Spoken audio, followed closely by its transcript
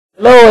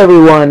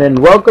everyone, and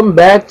welcome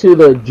back to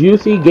the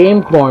Juicy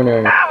Game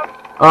Corner.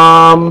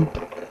 Welcome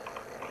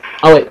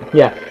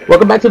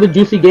back to the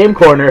Juicy Game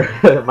Corner.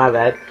 My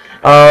bad.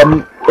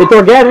 It's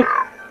organic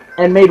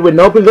and made with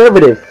no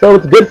preservatives, so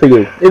it's good for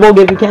you. It won't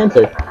give you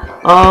cancer.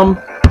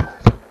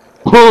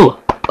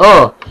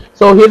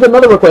 So here's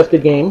another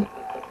requested game.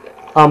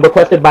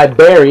 Requested by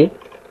Barry.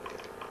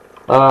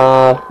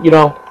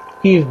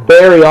 He's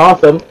very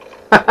awesome.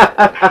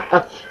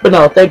 But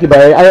no, thank you,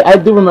 Barry. I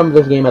do remember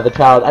this game as a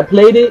child. I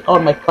played it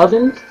on my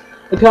cousin's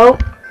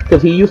account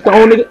because he used to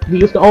own it.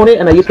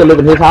 And I used to live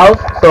in his house.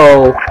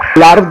 So a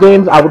lot of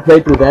games I would play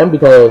through them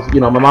because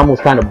my mom was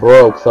kind of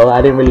broke, so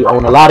I didn't really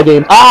own a lot of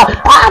games.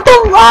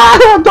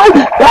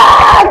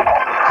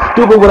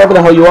 Stupid, whatever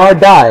the hell you are,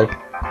 die.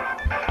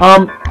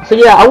 So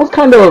yeah, I was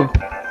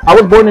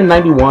born in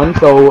 '91,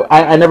 so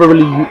I never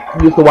really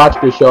used to watch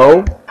the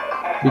show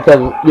because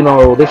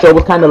the show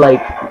was kind of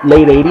like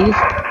late '80s.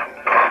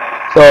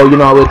 So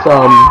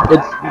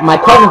it's my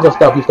cousins and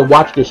stuff used to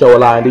watch the show a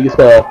lot, and they used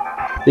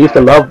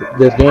to love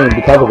this game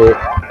because of it.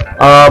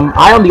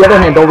 I, on the other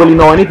hand, don't really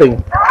know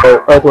anything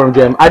about Earthworm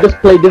Jim. I just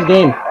played this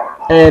game,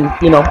 and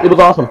it was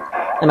awesome,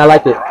 and I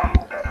liked it,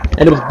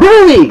 and it was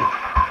groovy.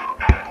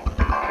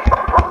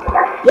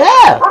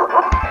 Yeah.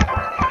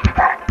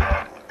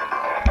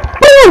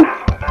 Woo!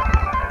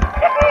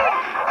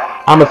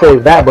 I'm gonna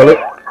save that bullet.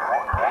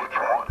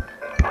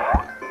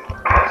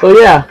 So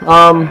yeah,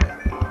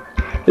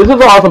 this is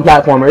an awesome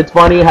platformer. It's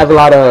funny,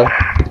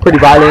 it's pretty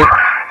violent.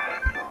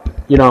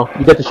 You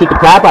get to shoot the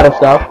crap out of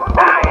stuff.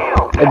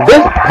 And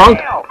this punk,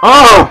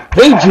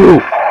 hate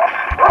you!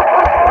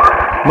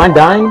 Am I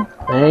dying?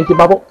 Thank you,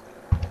 Bubble.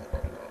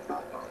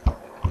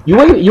 You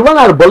run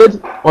out of bullets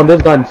on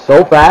this gun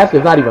so fast,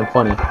 it's not even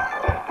funny.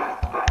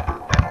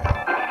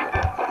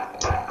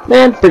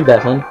 Man, freak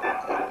that, son.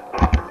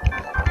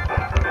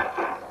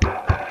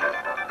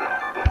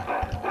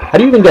 How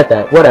do you even get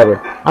that? Whatever.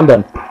 I'm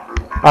done.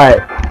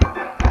 Alright.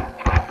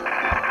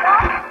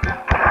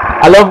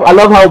 I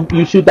love how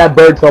you shoot that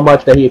bird so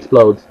much that he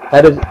explodes.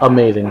 That is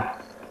amazing.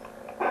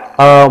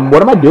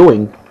 What am I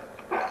doing?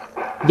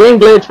 Game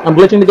glitch. I'm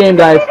glitching the game,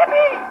 guys.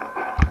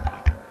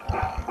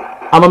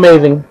 I'm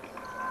amazing.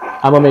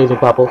 I'm amazing,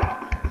 Papa.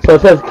 So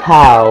it says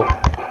cow.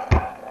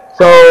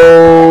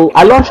 So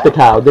I launched the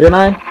cow, didn't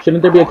I?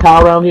 Shouldn't there be a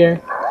cow around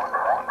here?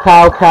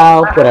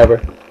 Cow,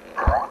 whatever.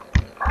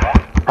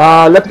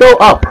 Let's go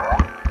up.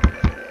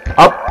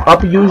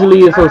 Up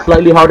usually is a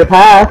slightly harder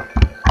path.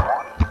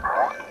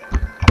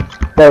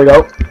 There we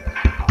go.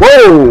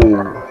 Whoa!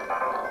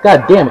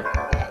 God damn it.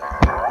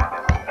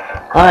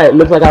 Alright,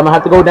 looks like I'm gonna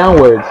have to go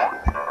downwards.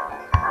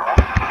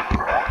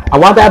 I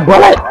want that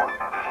bullet!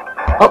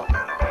 Oh.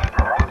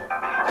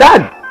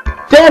 God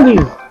damn,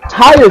 these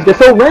tires, they're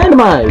so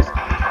randomized.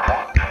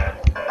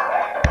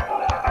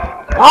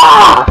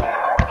 Ah!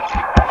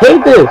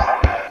 Hate this.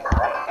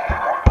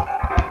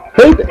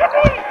 Hate this.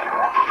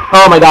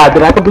 Oh my god,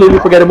 did I completely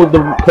forget to move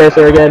the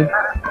cursor again?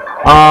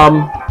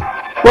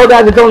 Well,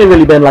 guys, it's only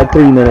really been like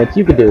 3 minutes.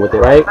 You can deal with it,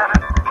 right?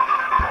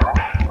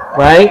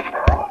 Right?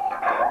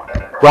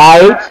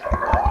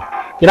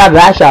 You're not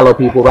that shallow,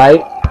 people,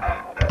 right?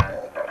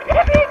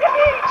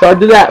 So I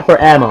do that for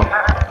ammo.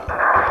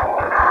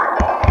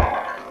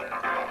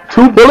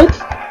 2 bullets?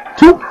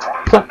 2?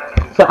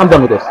 So I'm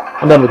done with this.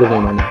 I'm done with this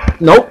game right now.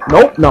 Nope.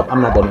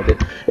 I'm not done with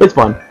it. It's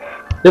fun.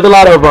 There's a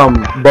lot of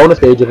bonus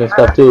stages and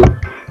stuff too.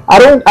 I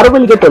don't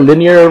really get the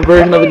linear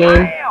version of the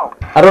game.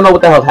 I don't know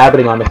what the hell's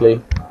happening,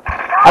 honestly.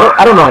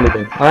 I don't know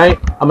anything, alright?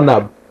 I'm a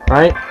nub,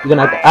 alright? You're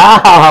gonna have to—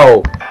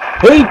 Ow!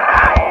 Hey!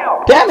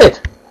 Damn it!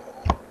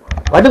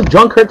 Why does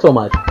junk hurt so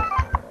much?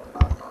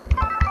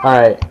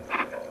 Alright.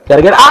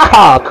 Gotta get—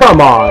 Ah!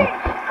 Come on!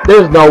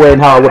 There's no way in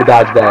hell I would've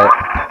dodged that.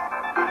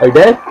 Are you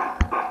dead?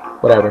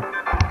 Whatever.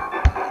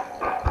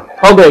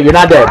 Oh great, you're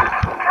not dead.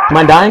 Am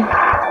I dying?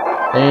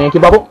 Thank you,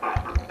 Bubble.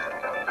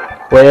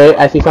 Wait,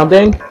 I see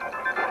something.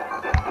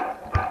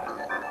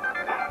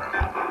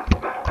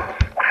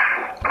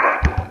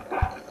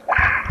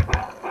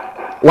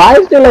 Why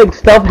is there like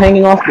stuff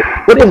hanging off?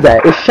 What is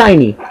that? It's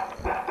shiny.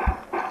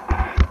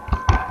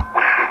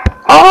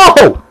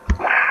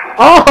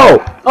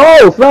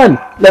 Oh, son.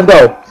 Let's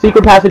go.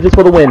 Secret passages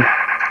for the win.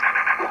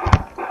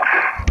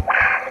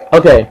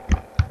 Okay.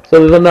 So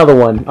there's another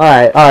one.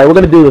 Alright, we're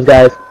gonna do this,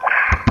 guys.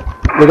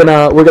 I'm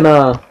gonna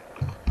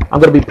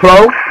be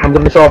pro. I'm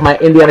gonna show off my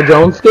Indiana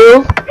Jones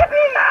skills.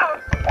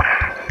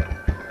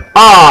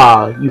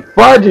 You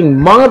fudging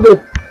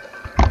mother—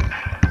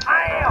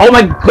 Oh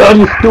my god,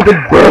 you stupid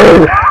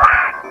bird!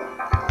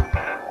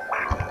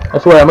 I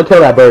swear, I'm gonna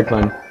kill that bird,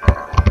 son.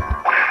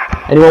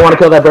 Anyone want to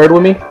kill that bird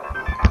with me?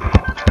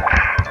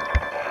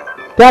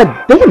 God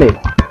damn it!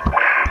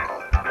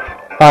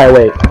 Alright,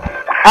 wait.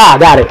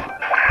 Got it.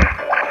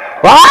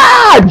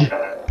 Fudge!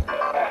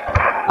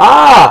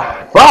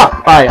 Fuck!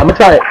 Alright, I'm gonna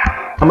try it.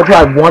 I'm gonna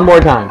try it one more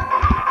time.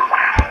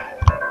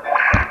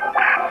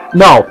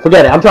 No,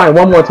 forget it. I'm trying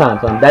one more time,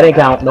 son. That ain't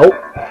count. Nope.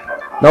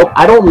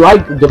 I don't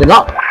like giving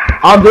up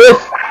on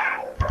this.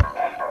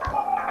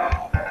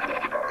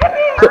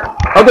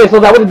 Okay, so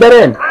that was a dead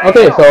end.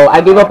 Okay, so I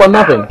gave up on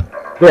nothing.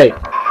 Great.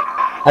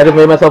 I just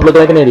made myself look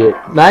like an idiot.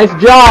 Nice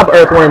job,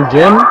 Earthworm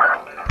Jim.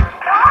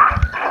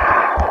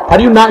 How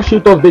do you not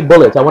shoot those big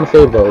bullets? I want to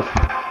save those.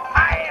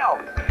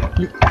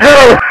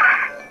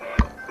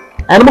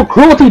 Animal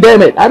cruelty,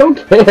 damn it! I don't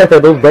care.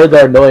 Those birds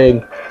are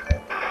annoying.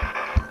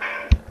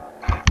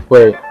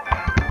 Wait.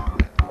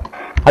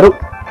 I don't...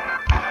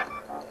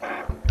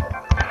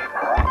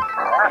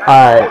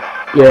 Alright,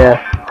 yeah.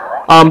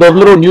 Those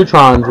little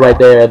neutrons right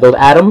there, those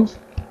atoms,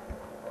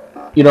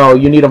 you know,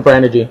 you need them for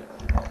energy.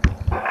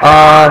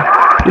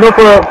 You know,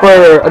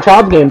 for a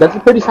child's game, that's a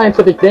pretty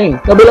scientific thing.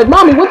 They'll be like,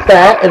 Mommy, what's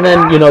that? And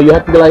then, you know, you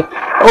have to be like,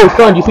 oh,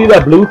 son, you see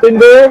that blue thing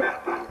there?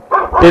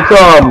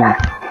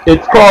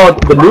 It's called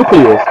the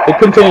nucleus. It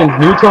contains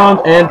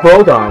neutrons and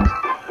protons.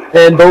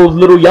 And those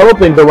little yellow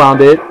things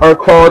around it are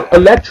called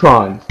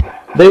electrons.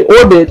 They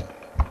orbit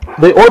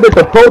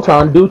the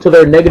proton due to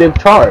their negative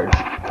charge.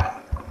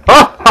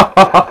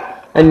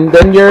 And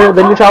then your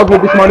child will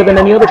be smarter than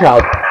any other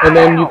child. And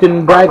then you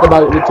can brag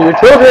about it to your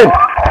children.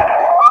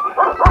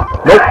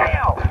 Nope.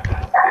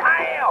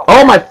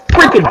 Oh my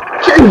freaking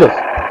Jesus!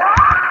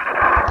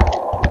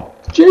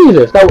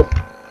 Jesus, that was...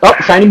 Oh,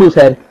 shiny moose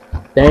head.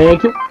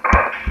 Thank you.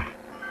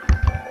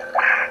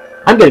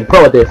 I'm getting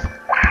pro at this.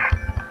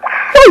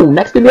 Woo!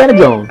 Next Indiana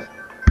Jones.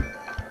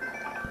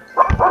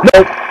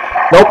 Nope.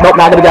 Nope,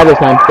 not gonna die this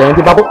time. Thank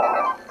you, Bubble.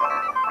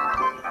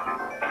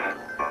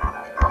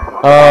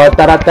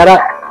 Ta-da.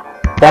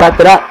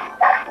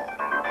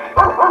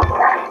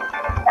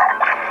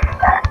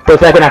 For a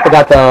second, I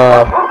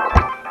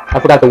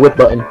forgot the whip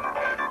button.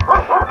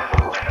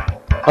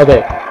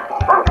 Okay.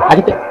 I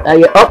can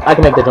I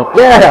can make the jump.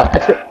 Yeah,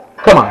 extra.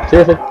 Come on,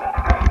 seriously.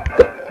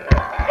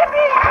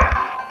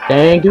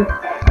 Thank you.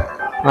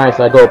 Alright,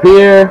 so I go up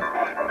here.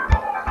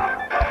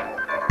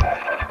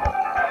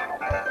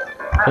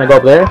 Can I go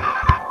up there?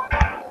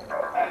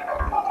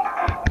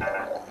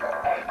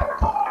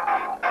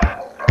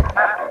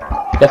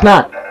 Guess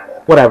not.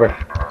 Whatever.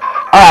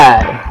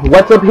 Alright,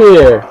 what's up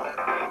here?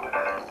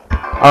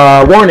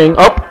 Warning.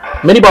 Oh,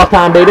 mini boss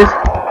time, babies.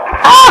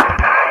 Ah!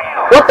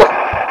 What the?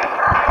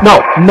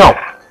 No.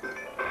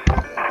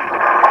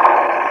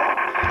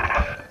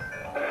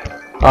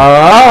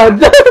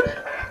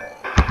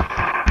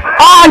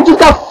 I just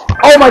got...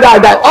 Oh my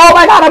god, oh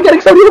my god, I'm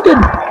getting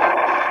Shoryuken!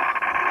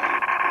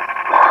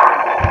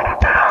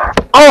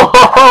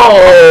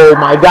 Oh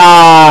my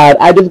god,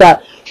 I just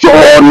got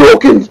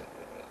Shoryuken!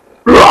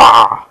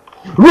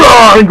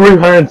 Angry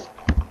hands!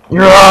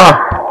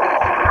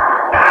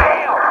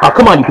 Oh,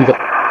 come on, you piece of...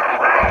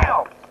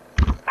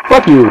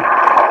 Fuck you.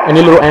 And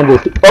your little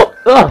anvils too. Oh,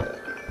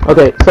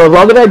 okay, so as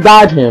long as I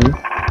dodge him...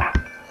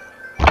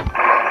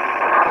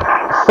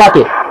 Suck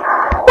it.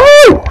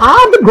 Woo!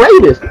 I'm the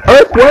greatest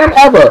Earthworm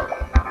ever!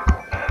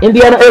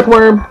 Indiana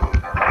Earthworm.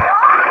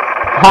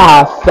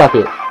 Haha, suck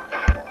it.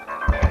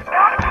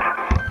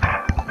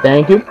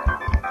 Thank you.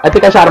 I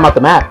think I shot him off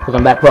the map, because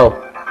I'm that pro.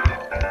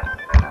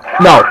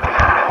 No.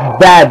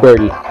 Bad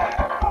birdie.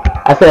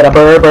 I said a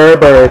bird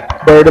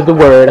of the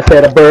word. I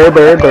said a bird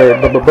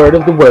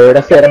of the word.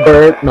 I said a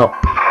bird. No.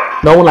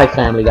 No one likes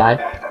Family Guy.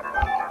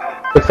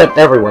 Except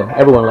everyone.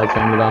 Everyone likes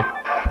Family Guy.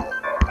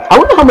 I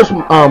wonder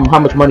how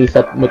much money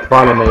Seth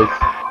MacFarlane makes.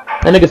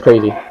 That nigga's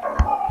crazy.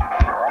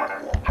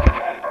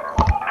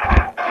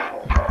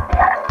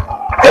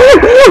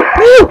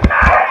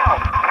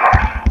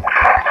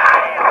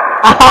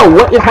 Ow!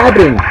 What is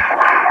happening?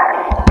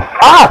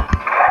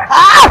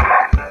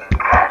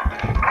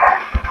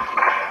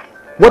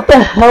 What the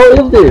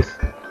hell is this?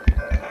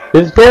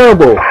 This is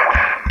terrible.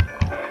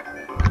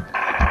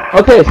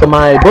 Okay, so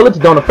my bullets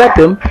don't affect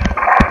him,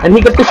 and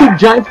he gets to shoot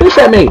giant fish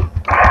at me.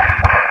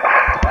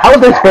 How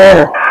is this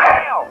fair?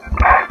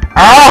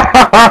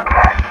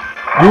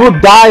 You will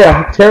die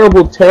a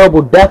terrible,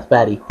 terrible death,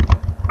 fatty.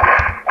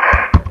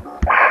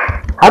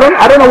 I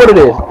don't know what it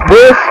is.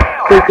 This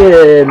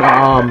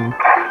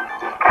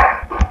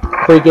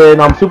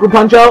freaking Super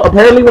Punch Out.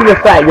 Apparently, when you're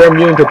fat, you're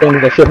immune to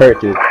things that should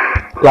hurt you.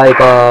 Like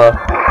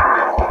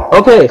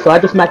okay, so I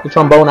just smacked the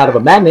trombone out of a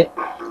magnet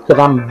because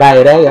I'm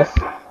badass.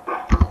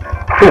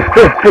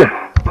 Boom.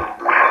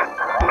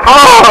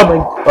 Oh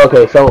my.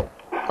 Okay, so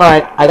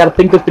alright, I gotta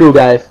think this through,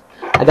 guys.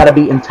 I gotta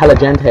be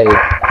intelligente.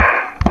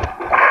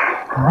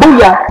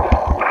 Booyah!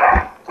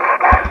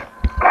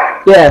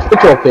 Yeah,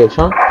 spit your fish,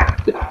 huh?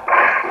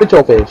 Spit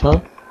your fish, huh?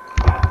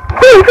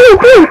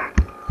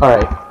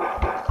 Alright.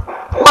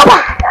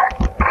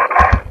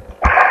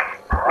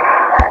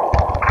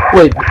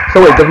 Wait,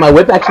 does my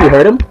whip actually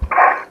hurt him?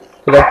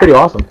 Because that's pretty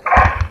awesome.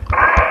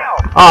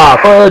 Ah,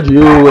 fudge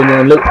you, and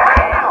then look.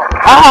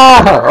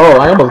 Ah! Oh,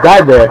 I almost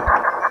died there.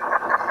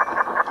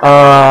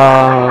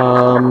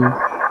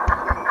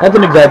 That's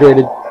an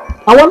exaggerated.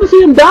 I want to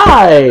see him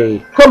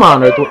die! Come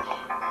on, Earthworm.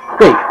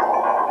 Wait,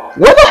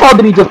 where the hell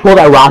did he just pull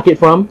that rocket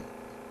from?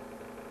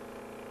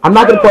 I'm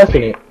not gonna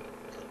question it.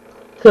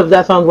 Because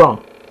that sounds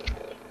wrong.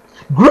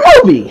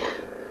 Groovy!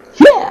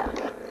 Yeah!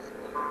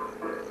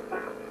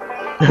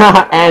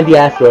 And the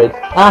asteroids.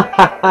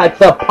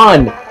 It's a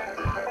pun.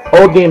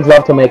 Old games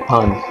love to make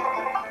puns.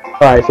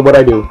 Alright, so what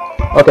I do?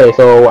 Okay,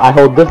 so I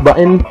hold this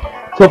button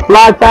to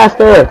fly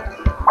faster.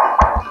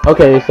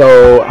 Okay,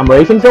 so I'm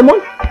racing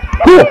someone?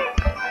 Cool.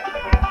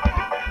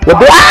 What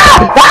do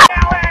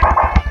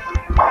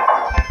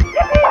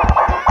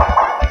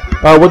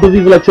what do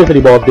these electricity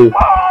balls do?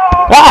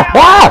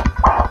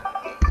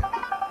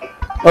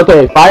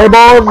 Okay,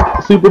 fireballs,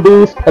 super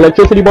boost,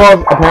 electricity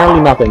balls,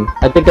 apparently nothing.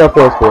 I think they're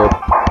force field.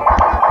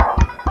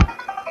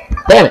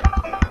 Damn it.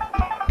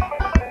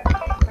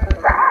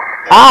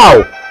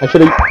 Ow! I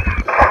should've...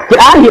 Get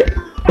out of here!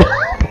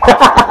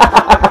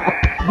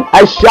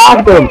 I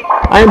shocked him!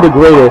 I am the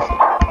greatest.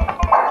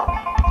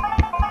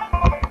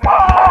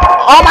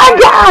 Oh my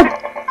god!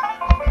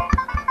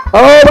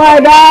 Oh my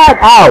god!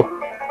 Ow!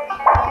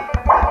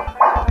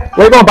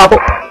 Where you going, Papa?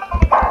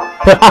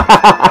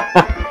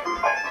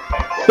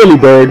 Silly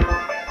bird.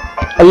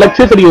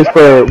 Electricity is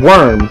for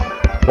worms.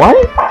 What?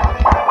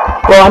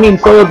 Well, I mean,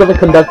 soil doesn't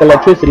conduct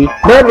electricity.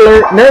 Nerd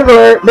alert! Nerd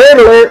alert! Nerd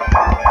alert!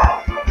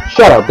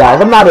 Shut up, guys.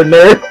 I'm not a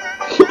nerd.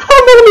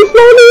 I'm only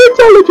slowly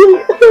intelligent.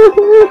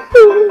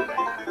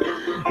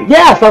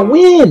 Yes, I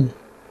win!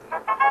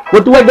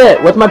 What do I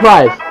get? What's my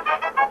prize?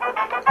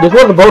 This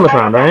was a bonus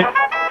round, right?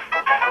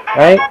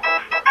 Right?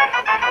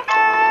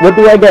 What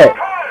do I get?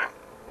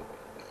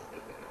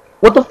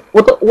 What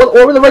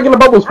were the regular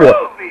bubbles for?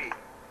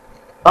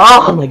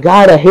 Oh my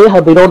god, I hate how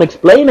they don't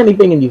explain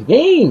anything in these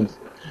games.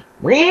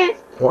 Oh,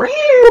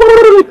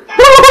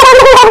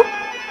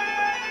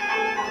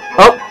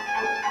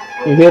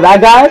 you hear that,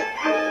 guys?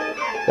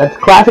 That's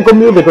classical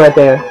music right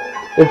there.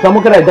 If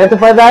someone could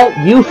identify that,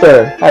 you,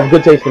 sir, have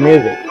good taste in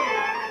music.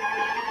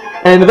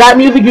 And that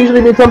music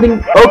usually means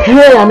something,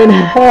 okay, I'm in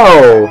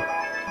hell.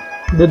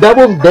 The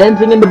devil's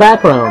dancing in the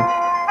background.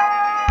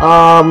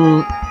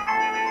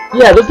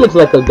 Yeah, this looks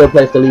like a good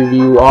place to leave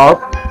you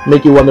off.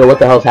 Make you wonder what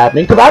the hell's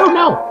happening, because I don't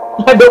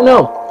know. I don't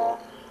know.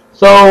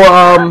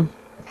 So,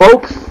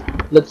 folks,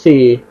 let's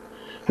see.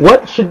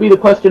 What should be the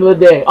question of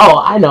the day? Oh,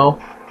 I know.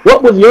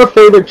 What was your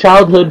favorite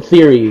childhood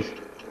series?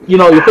 You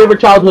know, your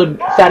favorite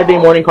childhood Saturday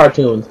morning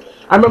cartoons.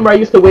 I remember I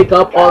used to wake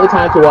up all the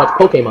time to watch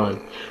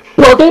Pokemon.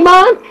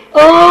 Pokemon?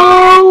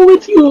 Oh,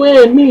 it's you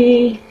and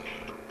me.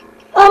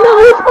 I know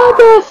it's my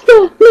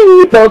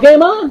destiny,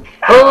 Pokemon.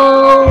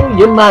 Oh,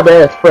 you're my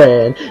best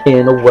friend.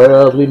 In the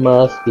world we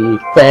must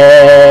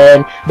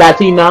defend.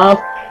 That's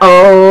enough.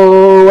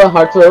 Oh, a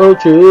heart so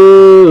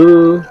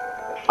true.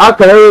 Our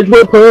courage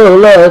will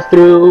pull us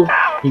through.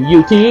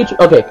 You teach.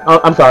 Okay,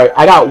 I'm sorry.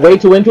 I got way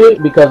too into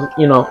it because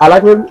you know I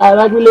like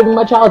reliving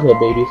my childhood,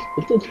 babies.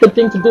 It's a good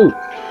thing to do.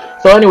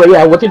 So anyway,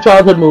 yeah. What's your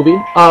childhood movie?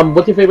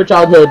 What's your favorite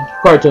childhood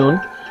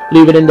cartoon?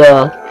 Leave it in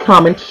the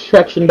comment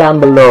section down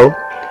below.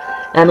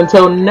 And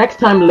until next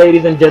time,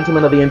 ladies and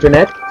gentlemen of the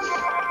internet,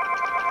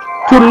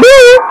 toodaloo!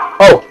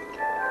 Oh,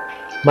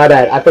 my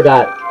bad, I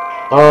forgot.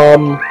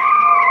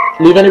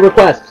 Leave any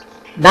requests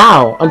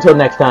now. Until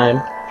next time.